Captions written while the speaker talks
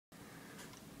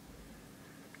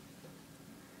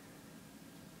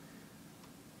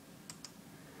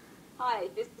Hi,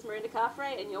 this is Mirinda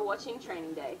Carfrae and you're watching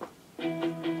Training Day.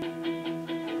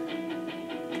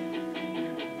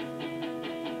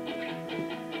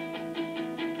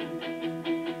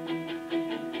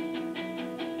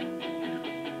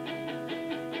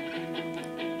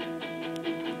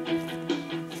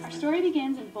 Our story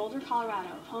begins in Boulder, Colorado,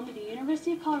 home to the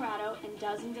University of Colorado and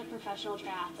dozens of professional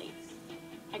triathletes.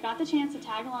 I got the chance to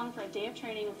tag along for a day of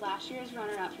training with last year's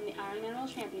runner-up from the Ironman World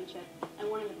Championship and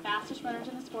one of the fastest runners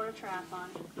in the sport of triathlon,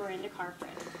 Mirinda Carfrae.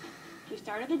 We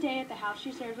started the day at the house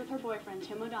she shared with her boyfriend,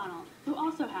 Tim O'Donnell, who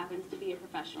also happens to be a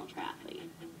professional triathlete.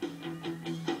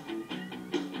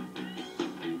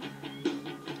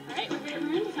 All right, we're here at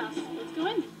Mirinda's house. Let's go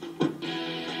in.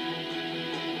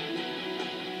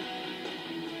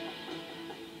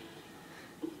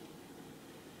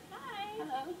 Hi.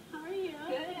 Hello. How are you?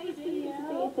 Good. Nice to see you.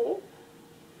 Too.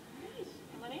 Great.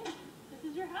 Come on in. This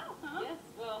is your house, huh? Yes,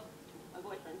 well, my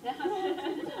boyfriend.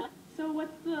 So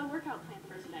what's the workout plan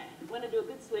for today? I'm going to do a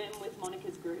good swim with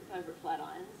Monica's group over at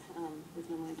Flatirons. There's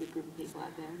normally a good group of people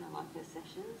out there and I like her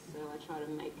sessions, so I try to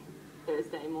make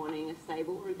Thursday morning a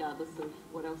stable regardless of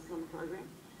what else is on the program.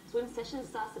 Swim session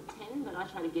starts at 10, but I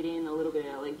try to get in a little bit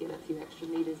early, get a few extra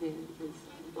meters in, because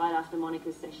right after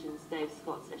Monica's session, Dave's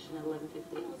Scott session at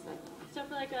 11:15. So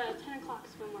for like a 10 o'clock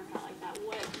swim workout like that,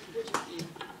 what would you eat?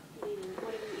 What have you eaten this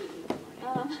morning?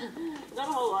 Not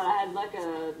a whole lot. I had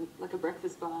like a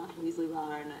breakfast bar, a muesli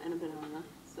bar, and a banana.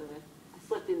 So I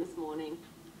slept in this morning,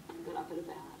 got up at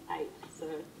about 8, so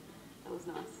that was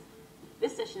nice.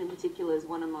 This session in particular is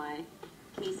one of my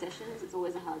key sessions. It's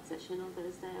always a hard session on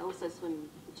Thursday. I also swim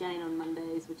Jane on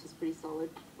Mondays, which is pretty solid.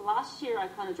 Last year I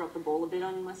kind of dropped the ball a bit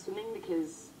on my swimming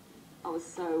because I was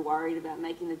so worried about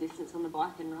making the distance on the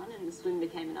bike and run, and the swim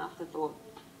became an afterthought.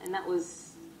 And that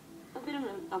was a bit of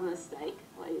a mistake.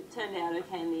 Like, it turned out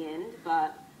okay in the end,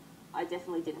 but I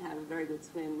definitely didn't have a very good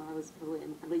swim. I was probably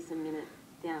at least a minute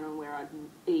down on where I'd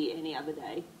be any other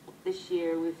day. This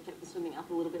year we've kept the swimming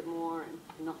up a little bit more and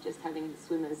not just having the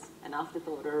swim as an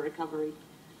afterthought or a recovery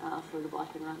for the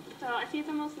bike and run. So I see it's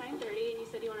almost 9:30 and you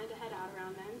said you wanted to head out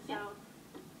around then, so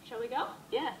shall we go?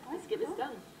 Yeah, let's get this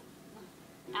done.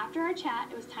 After our chat,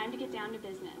 it was time to get down to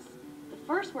business. The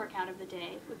first workout of the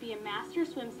day would be a master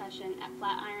swim session at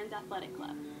Flatirons Athletic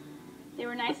Club. They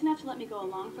were nice enough to let me go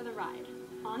along for the ride.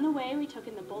 On the way, we took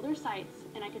in the Boulder sights,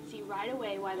 and I could see right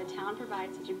away why the town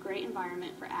provides such a great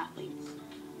environment for athletes.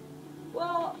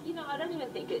 Well, you know, I don't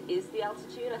even think it is the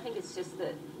altitude. I think it's just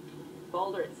that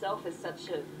Boulder itself is such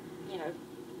a, you know,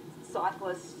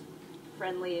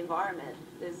 cyclist-friendly environment.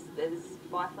 There's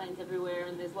bike lanes everywhere,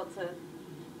 and there's lots of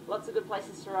good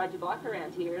places to ride your bike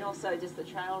around here, and also just the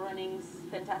trail running's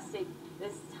fantastic.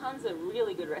 There's tons of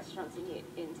really good restaurants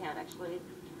in town, actually.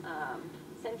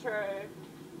 Centro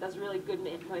does really good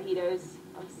mojitos.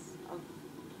 I've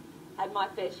had my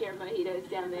fair share of mojitos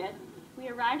down there. We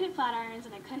arrived at Flatirons,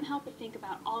 and I couldn't help but think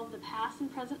about all of the past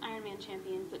and present Ironman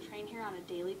champions that train here on a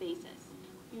daily basis.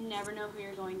 You never know who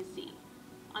you're going to see.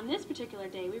 On this particular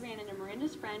day, we ran into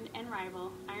Mirinda's friend and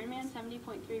rival, Ironman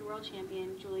 70.3 world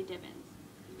champion Julie Dibbins.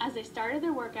 As they started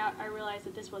their workout, I realized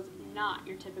that this was not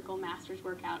your typical master's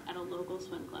workout at a local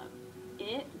swim club.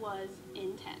 It was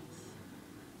intense.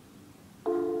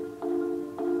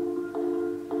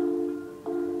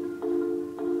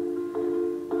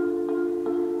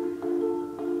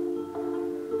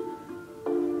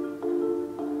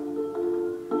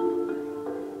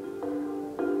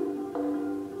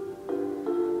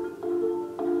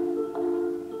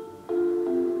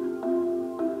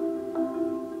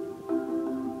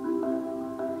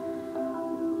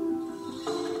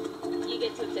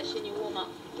 Session, you warm up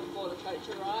before the coach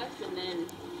arrives, and then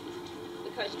the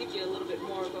coach gives you a little bit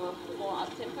more of a more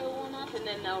up-tempo warm-up, and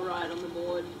then they'll write on the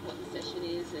board what the session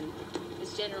is, and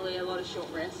it's generally a lot of short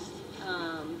rest.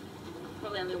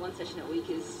 Probably only one session a week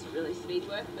is really speed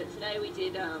work, but today we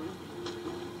did a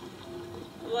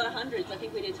lot of hundreds. I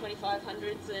think we did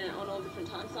 2,500s on all different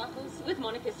time cycles. With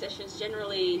Monica's sessions,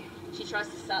 generally she tries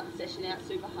to start the session out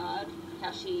super hard.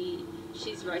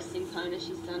 She's raced in Kona,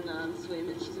 she's done swim,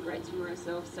 and she's a great swimmer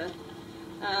herself, so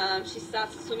she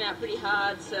starts to swim out pretty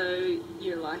hard, so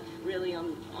you're like really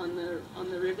on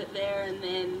the rivet there, and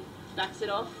then backs it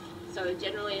off. So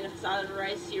generally in the start of a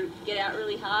race you get out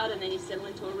really hard and then you settle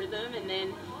into a rhythm, and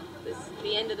then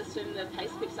the end of the swim the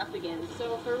pace picks up again.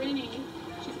 So for Rini,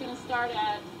 she's going to start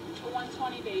at a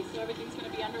 120 base, so everything's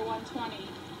going to be under 120,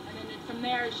 and then from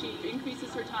there she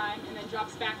increases her time and then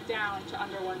drops back down to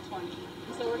under 120.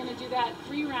 So we're going to do that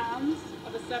 3 rounds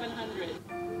of a 700.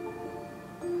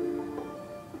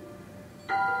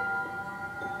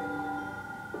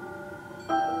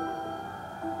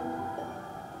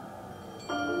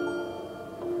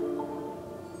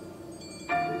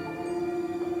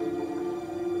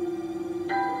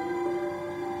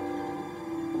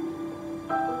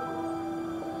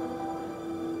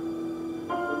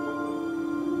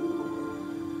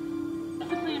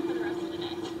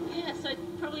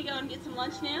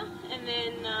 lunch now, and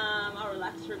then I'll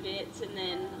relax for a bit, and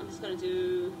then I'm just going to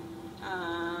do,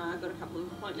 I've got a couple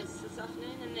of appointments this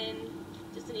afternoon, and then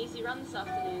just an easy run this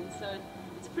afternoon, so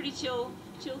it's a pretty chill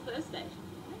Thursday.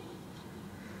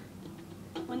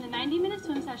 When the 90-minute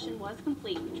swim session was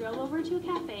complete, we drove over to a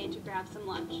cafe to grab some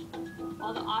lunch.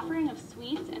 While the offering of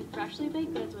sweets and freshly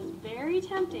baked goods was very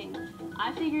tempting,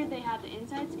 I figured they had the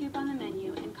inside scoop on the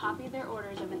menu and copied their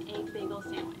orders of an egg bagel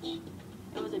sandwich.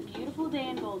 It was a beautiful day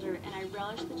in Boulder, and I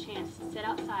relished the chance to sit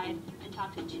outside and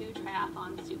talk to two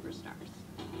triathlon superstars.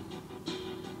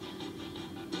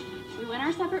 We went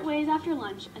our separate ways after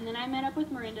lunch, and then I met up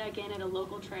with Mirinda again at a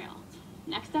local trail.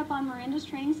 Next up on Mirinda's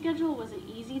training schedule was an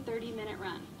easy 30-minute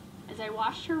run. As I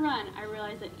watched her run, I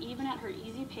realized that even at her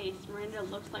easy pace,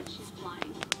 Mirinda looks like she's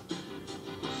flying.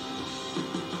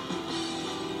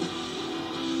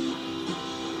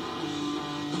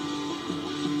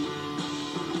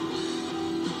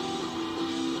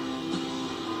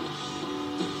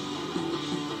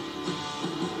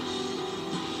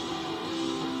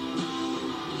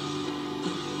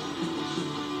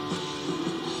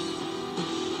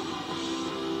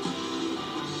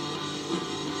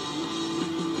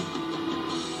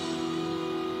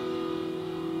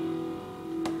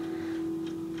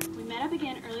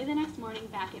 Again early the next morning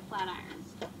back at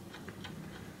Flatirons.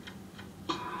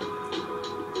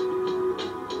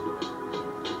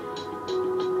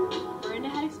 Mirinda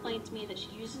had explained to me that she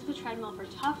uses the treadmill for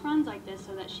tough runs like this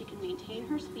so that she can maintain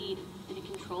her speed in a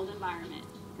controlled environment.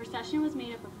 Her session was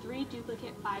made up of 3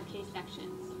 duplicate 5K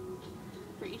sections.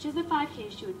 For each of the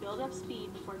 5Ks, she would build up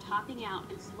speed before topping out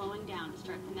and slowing down to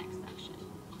start the next section.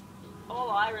 All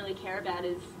I really care about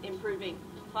is improving.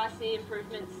 If I see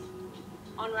improvements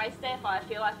on race day, if I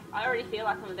already feel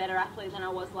like I'm a better athlete than I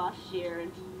was last year,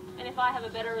 and if I have a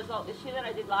better result this year than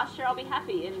I did last year, I'll be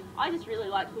happy. And I just really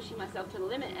like pushing myself to the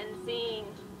limit and seeing,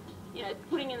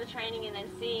 putting in the training and then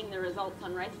seeing the results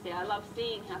on race day. I love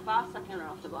seeing how fast I can run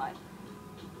off the bike.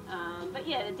 But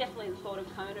yeah, definitely the thought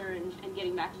of Kona and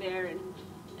getting back there and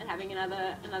having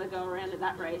another go around at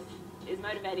that race is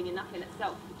motivating enough in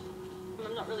itself.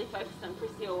 I'm not really focused on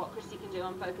Christy or what Christy can do.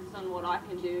 I'm focused on what I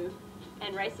can do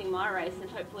and racing my race, and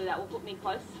hopefully that will put me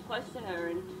close to her.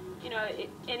 And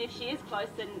and if she is close,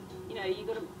 then you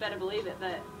got to better believe it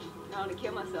that I want to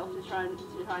kill myself to try and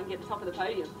get to the top of the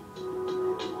podium.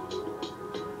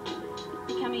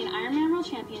 Becoming an Ironman World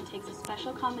Champion takes a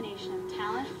special combination of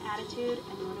talent, attitude,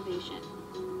 and motivation.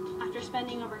 After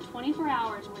spending over 24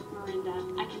 hours with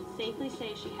Mirinda, I can safely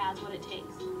say she has what it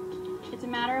takes. It's a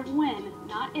matter of when,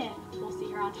 not if, we'll see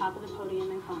her on top of the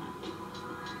podium in Kona.